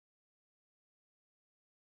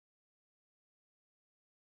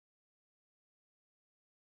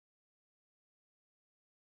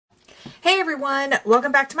Hey everyone,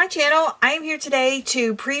 welcome back to my channel. I am here today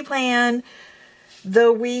to pre-plan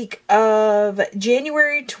the week of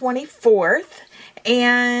January 24th,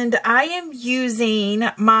 and I am using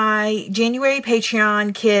my January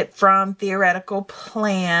Patreon kit from Theoretical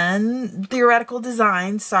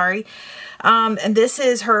Design, sorry. And this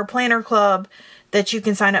is her planner club that you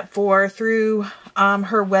can sign up for through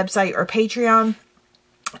her website or Patreon.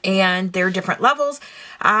 And there are different levels.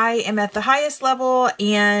 I am at the highest level,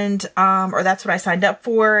 and or that's what I signed up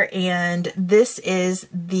for, and this is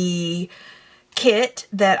the kit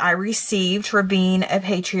that I received for being a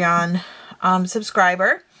Patreon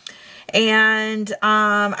subscriber. And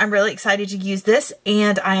I'm really excited to use this,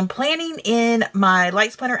 and I am planning in my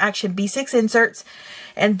Light Splinter Action B6 inserts,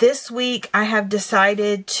 and this week I have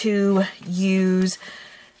decided to use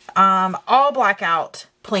all blackout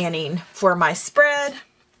planning for my spread.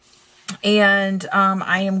 And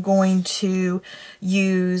I am going to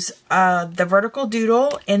use the vertical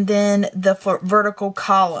doodle and then the vertical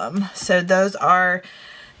column. So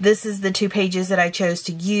this is the 2 pages that I chose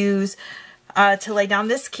to use to lay down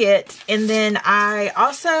this kit. And then I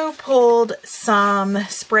also pulled some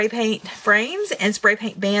spray paint frames and spray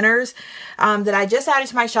paint banners that I just added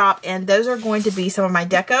to my shop, and those are going to be some of my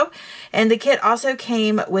deco. And the kit also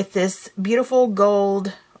came with this beautiful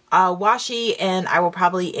gold washi, and I will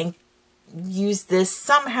probably use this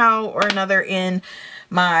somehow or another in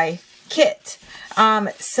my kit.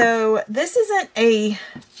 So this isn't a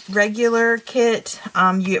regular kit.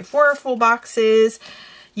 You get 4 full boxes.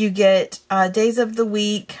 You get days of the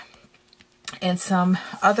week and some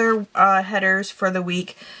other headers for the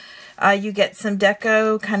week. You get some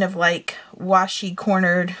deco, kind of like washi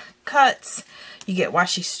cornered cuts. You get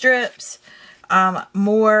washi strips,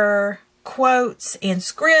 more quotes and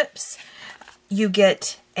scripts. You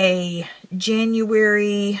get a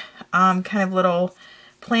January kind of little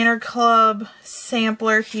planner club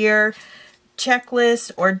sampler here,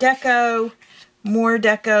 checklist or deco, more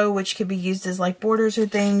deco, which could be used as like borders or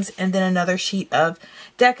things, and then another sheet of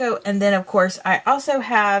deco. And then of course I also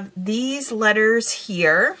have these letters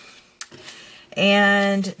here,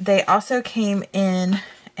 and they also came in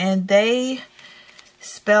and they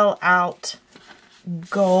spell out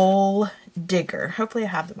goal digger. Hopefully I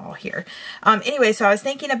have them all here. Anyway, so I was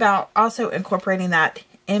thinking about also incorporating that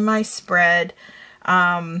in my spread.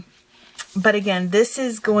 But again, this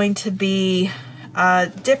is going to be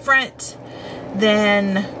different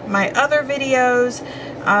than my other videos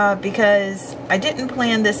because I didn't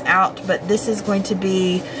plan this out, but this is going to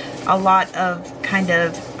be a lot of kind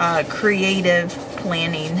of creative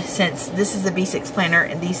planning, since this is a B6 planner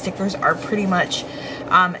and these stickers are pretty much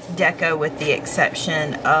deco with the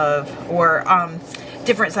exception of, or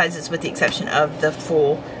different sizes with the exception of the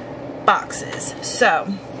full boxes. So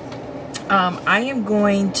I am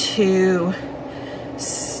going to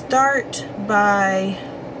start by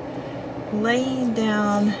laying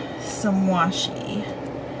down some washi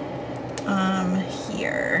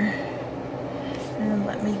here. And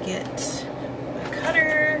let me get a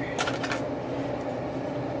cutter.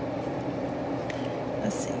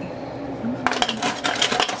 Let's see.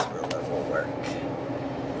 This ruler will work.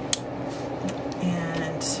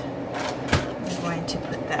 And I'm going to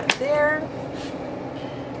put that there.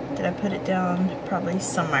 Did I put it down? Probably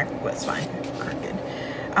somewhere. Well, it's fine. Crooked.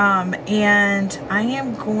 And I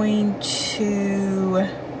am going to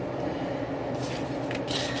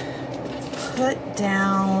put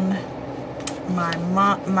down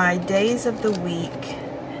my days of the week,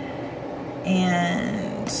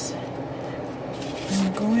 and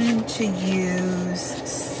I'm going to use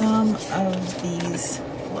some of these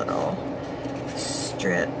little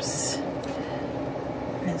strips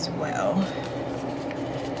as well.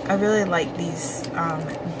 I really like these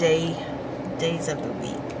days of the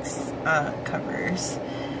weeks covers.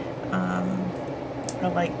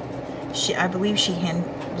 I believe she hand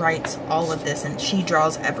writes all of this, and she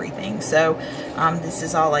draws everything. So this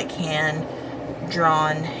is all like hand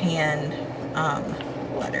drawn, hand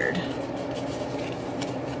lettered.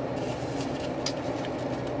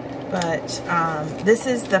 But this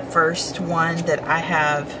is the first one that I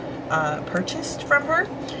have purchased from her.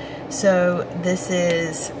 So this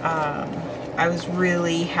is, I was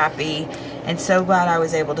really happy and so glad I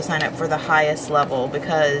was able to sign up for the highest level,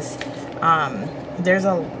 because there's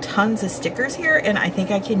tons of stickers here, and I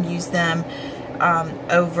think I can use them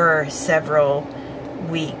over several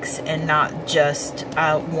weeks and not just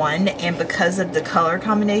one. And because of the color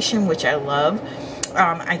combination, which I love,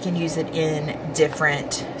 I can use it in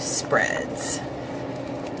different spreads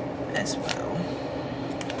as well.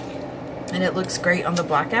 And it looks great on the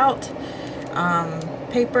blackout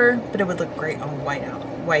paper, but it would look great on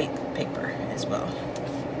white paper as well.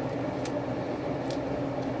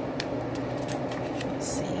 Let's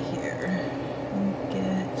see here.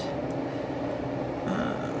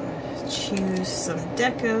 Choose some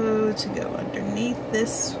deco to go underneath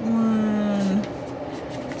this one.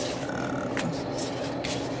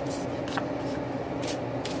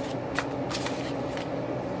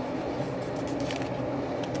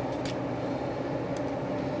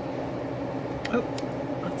 Oh,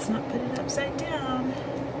 let's not put it upside down.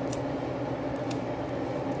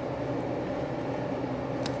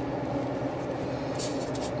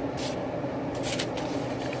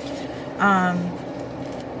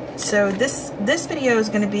 So this video is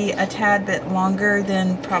going to be a tad bit longer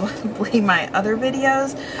than probably my other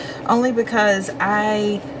videos, only because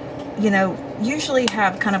I, you know, usually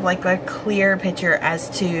have kind of like a clear picture as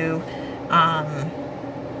to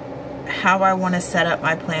how I want to set up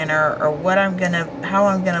my planner, or how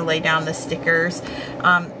I'm gonna lay down the stickers.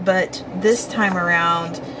 But this time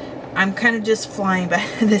around, I'm kind of just flying by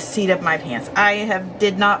the seat of my pants. I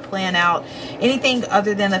did not plan out anything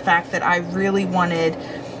other than the fact that I really wanted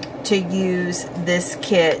to use this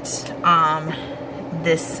kit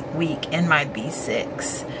this week in my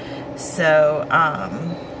B6. So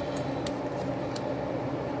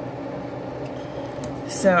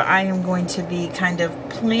so I am going to be kind of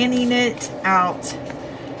planning it out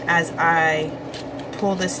as I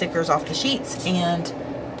pull the stickers off the sheets and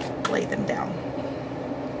lay them down.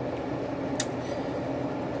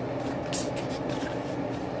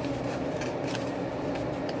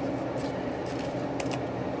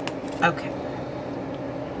 Okay.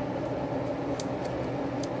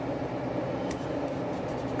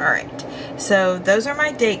 Alright, so those are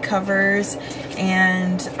my date covers,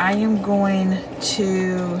 and I am going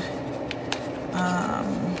to I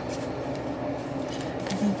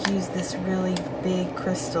think use this really big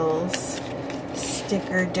crystals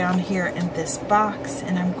sticker down here in this box,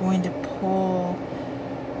 and I'm going to pull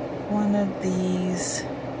one of these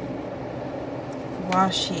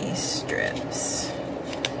washi strips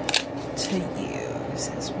to use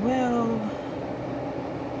as well.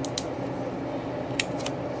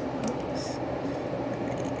 Oops.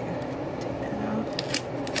 Take that out.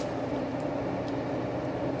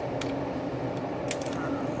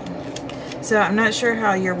 So I'm not sure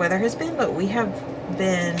how your weather has been, but we have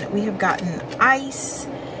gotten ice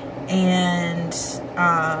and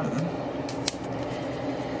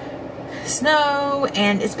snow,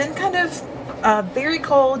 and it's been kind of very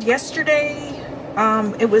cold. Yesterday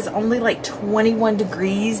it was only like 21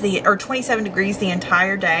 degrees or 27 degrees the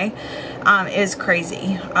entire day. It is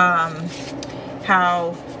crazy how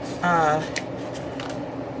I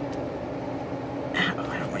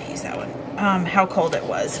don't want to use that one, how cold it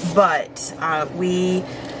was. But we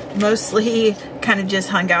mostly kind of just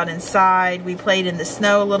hung out inside. We played in the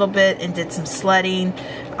snow a little bit and did some sledding.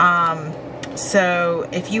 So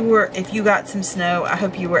if you got some snow, I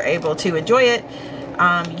hope you were able to enjoy it.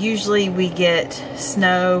 Usually we get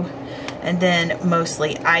snow and then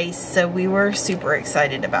mostly ice, so we were super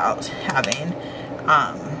excited about having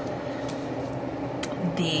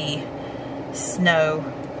the snow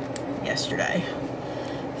yesterday.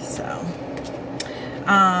 So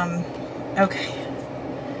okay,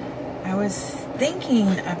 I was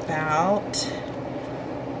thinking about,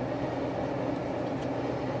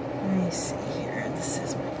 let me see here, this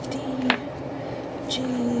is my D, G,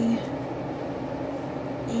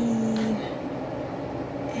 E,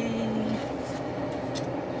 A,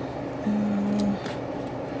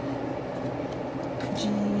 G,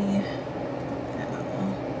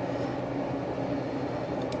 L,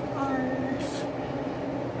 R.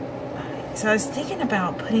 So I was thinking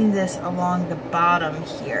about putting this along the bottom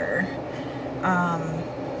here, or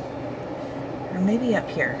maybe up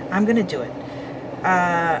here. I'm gonna do it.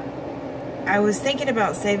 I was thinking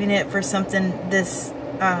about saving it for something,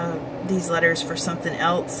 these letters for something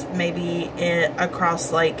else, maybe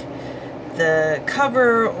across like the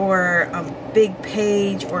cover or a big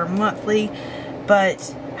page or monthly,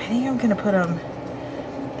 but I think I'm gonna put them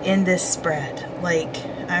in this spread. Like,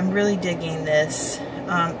 I'm really digging this.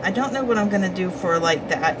 I don't know what I'm gonna do for like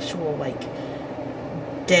the actual like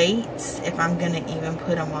dates, if I'm gonna even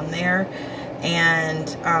put them on there, and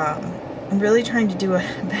I'm really trying to do a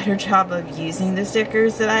better job of using the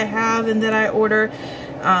stickers that I have and that I order,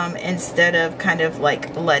 instead of kind of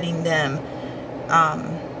like letting them,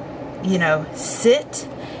 you know, sit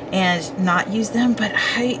and not use them. But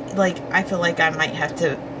I feel like I might have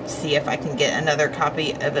to see if I can get another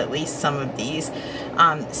copy of at least some of these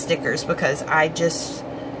stickers, because I just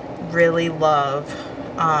really love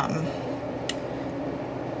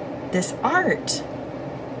this art.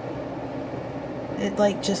 It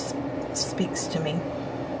like just speaks to me.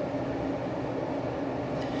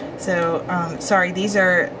 So, sorry, these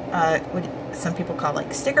are what some people call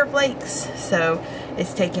like sticker flakes. So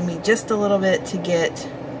it's taking me just a little bit to get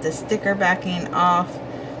the sticker backing off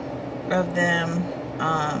of them.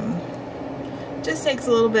 Just takes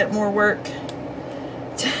a little bit more work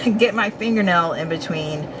to get my fingernail in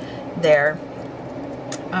between there.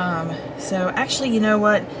 So actually, you know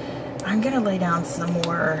what? I'm gonna lay down some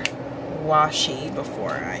more washi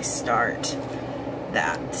before I start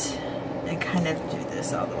that, and kind of do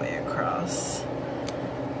this all the way across.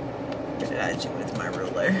 What did I do with my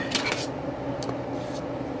ruler?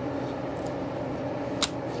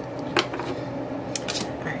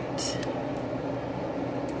 Alright.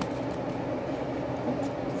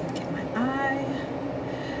 Get my eye.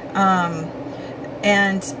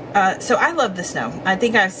 So I love the snow. I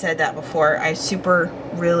think I've said that before. I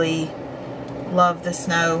really love the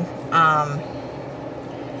snow.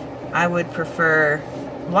 I would prefer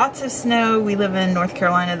lots of snow. We live in North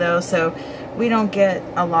Carolina though, so we don't get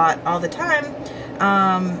a lot all the time.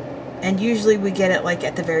 And usually we get it like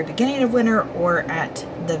at the very beginning of winter or at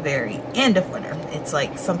the very end of winter. It's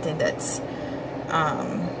like something that's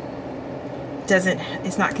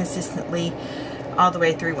it's not consistently all the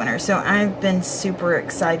way through winter. So I've been super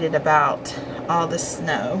excited about all the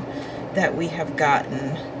snow that we have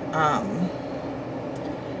gotten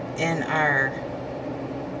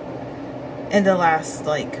in the last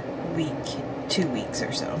like week, 2 weeks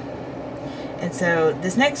or so. And so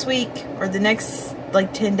this next week or the next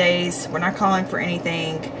like 10 days, we're not calling for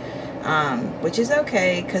anything, which is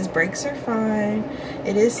okay because breaks are fine.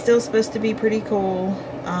 It is still supposed to be pretty cool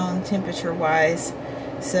temperature wise.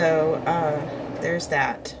 So there's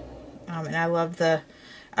that. And I love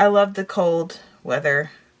the cold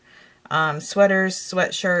weather. Sweaters,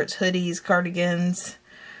 sweatshirts, hoodies, cardigans.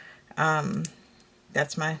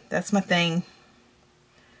 That's my thing.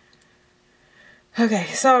 Okay,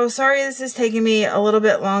 so sorry this is taking me a little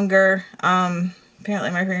bit longer.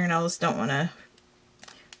 Apparently my fingernails don't want to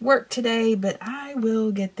work today, but I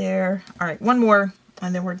will get there. Alright, one more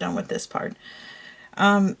and then we're done with this part.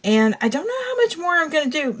 And I don't know how much more I'm going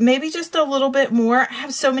to do. Maybe just a little bit more. I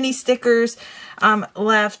have so many stickers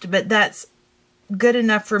left, but that's good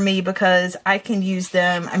enough for me because I can use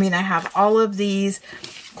them. I mean, I have all of these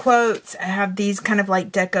quotes. I have these kind of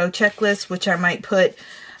like deco checklists, which I might put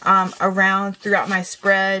around throughout my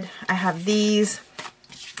spread. I have these.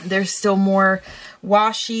 There's still more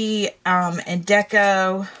washi and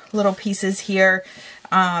deco little pieces here.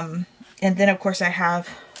 And then of course I have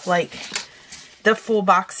like the full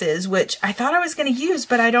boxes, which I thought I was going to use,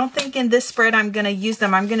 but I don't think in this spread I'm going to use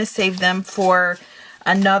them. I'm going to save them for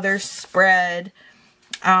another spread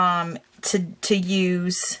to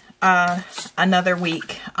use another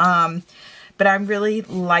week. But I'm really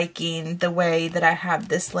liking the way that I have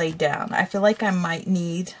this laid down. I feel like I might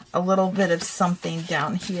need a little bit of something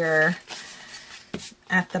down here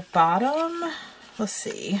at the bottom. Let's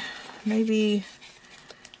see. Maybe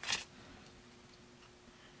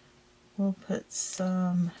we'll put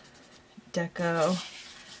some deco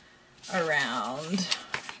around.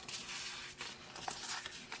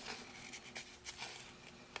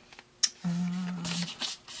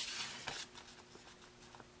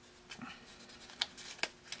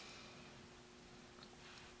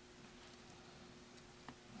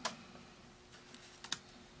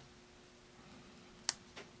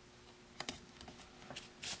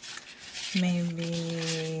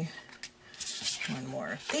 Maybe one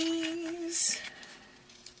more of these.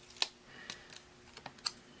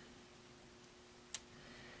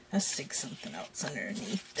 Let's stick something else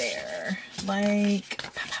underneath there. Like,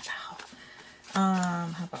 how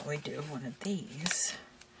about we do one of these?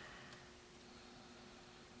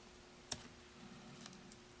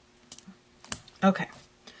 Okay.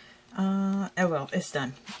 Oh well, it's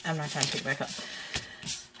done. I'm not trying to pick it back up.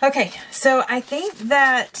 Okay, so I think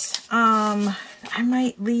that I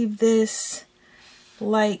might leave this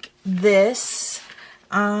like this.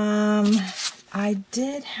 I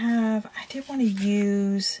did want to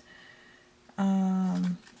use,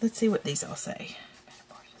 let's see what these all say.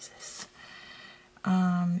 What is this?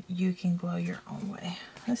 You can glow your own way.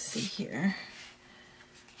 Let's see here.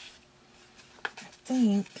 I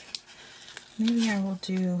think maybe I will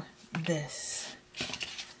do this.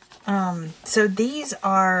 So these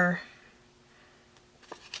are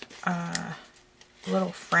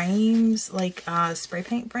little frames, like spray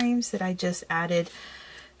paint frames that I just added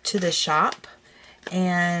to the shop.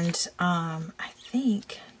 And I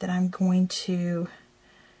think that I'm going to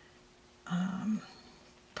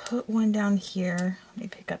put one down here. Let me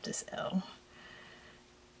pick up this L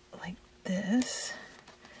like this.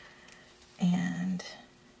 And,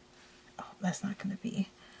 oh, that's not going to be...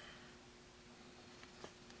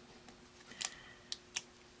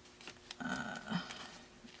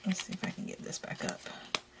 let's see if I can get this back up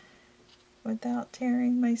without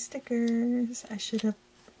tearing my stickers. I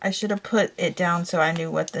should have put it down so I knew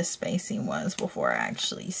what the spacing was before I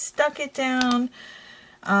actually stuck it down.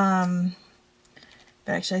 But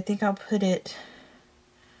actually I think I'll put it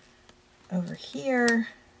over here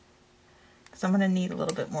because I'm going to need a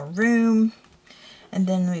little bit more room. And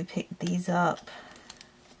then we pick these up.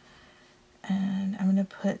 And I'm going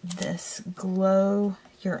to put this glow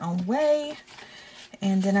your own way.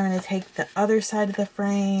 And then I'm going to take the other side of the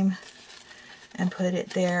frame and put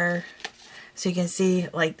it there. So you can see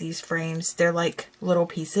like these frames, they're like little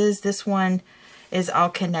pieces. This one is all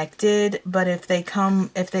connected, but if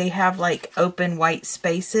they have like open white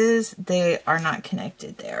spaces, they are not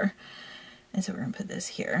connected there. And so we're going to put this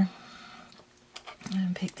here.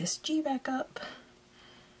 And pick this G back up.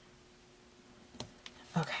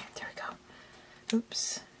 Okay, there we go.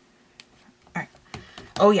 Oops. All right.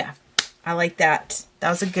 Oh yeah. I like that.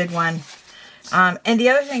 That was a good one. And the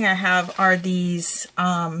other thing I have are these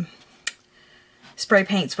spray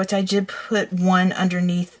paints, which I did put one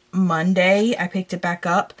underneath Monday. I picked it back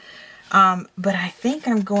up. But I think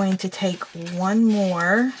I'm going to take one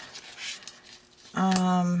more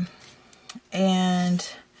and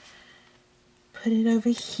put it over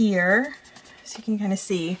here so you can kind of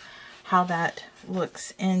see how that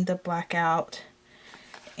looks in the blackout.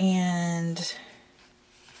 And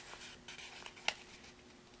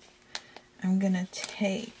I'm going to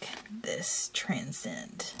take this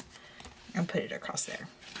Transcend and put it across there.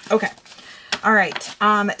 Okay. All right.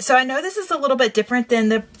 So I know this is a little bit different than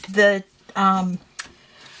the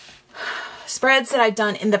spreads that I've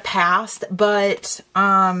done in the past, but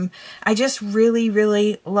I just really,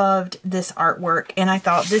 really loved this artwork, and I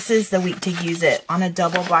thought this is the week to use it on a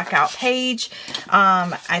double blackout page.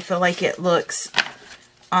 I feel like it looks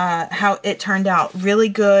how it turned out really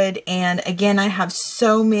good. And again, I have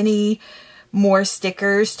so many more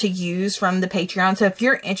stickers to use from the Patreon. So if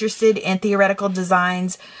you're interested in Theoretical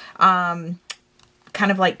Designs, kind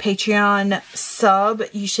of like Patreon sub,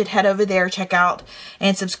 you should head over there, check out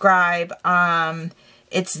and subscribe.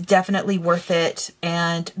 It's definitely worth it.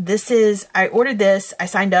 And this is, I ordered this, I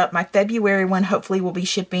signed up. My February one hopefully will be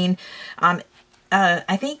shipping.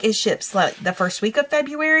 I think it ships like the first week of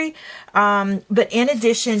February. But in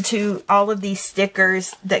addition to all of these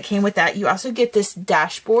stickers that came with that, you also get this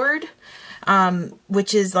dashboard,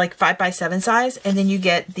 which is like 5x7 size. And then you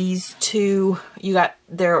get these two,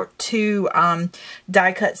 there are two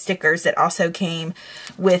die cut stickers that also came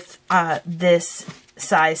with this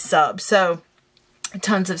size sub. So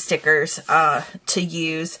tons of stickers to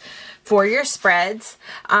use for your spreads.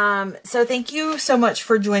 So thank you so much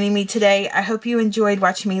for joining me today. I hope you enjoyed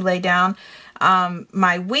watching me lay down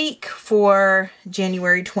my week for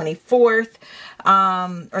January 24th,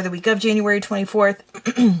 or the week of January 24th.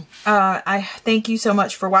 I thank you so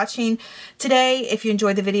much for watching today. If you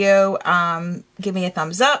enjoyed the video, give me a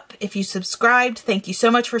thumbs up. If you subscribed, thank you so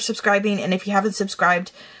much for subscribing. And if you haven't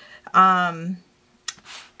subscribed, I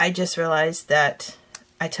just realized that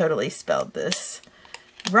I totally spelled this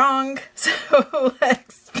wrong. So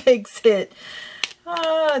let's fix it.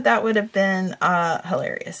 That would have been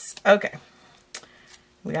hilarious. Okay.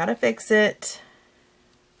 We gotta fix it.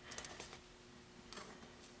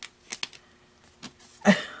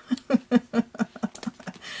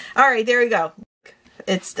 All right, there we go.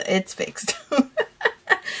 It's fixed.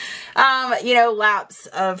 You know, lapse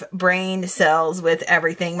of brain cells with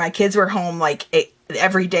everything. My kids were home like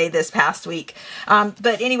every day this past week.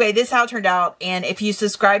 But anyway, this is how it turned out. And if you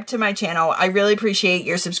subscribe to my channel, I really appreciate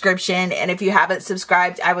your subscription. And if you haven't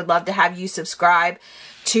subscribed, I would love to have you subscribe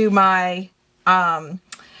to my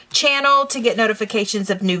channel to get notifications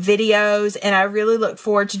of new videos. And I really look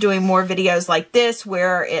forward to doing more videos like this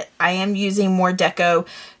where I am using more deco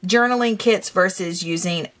journaling kits versus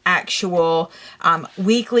using actual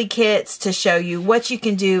weekly kits to show you what you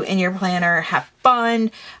can do in your planner. Have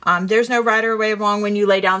fun. There's no right or way wrong when you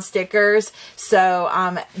lay down stickers.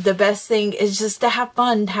 So the best thing is just to have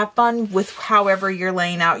fun. Have fun with however you're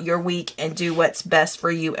laying out your week and do what's best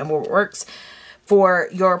for you and what works for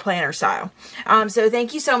your planner style. So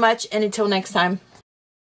thank you so much, and until next time.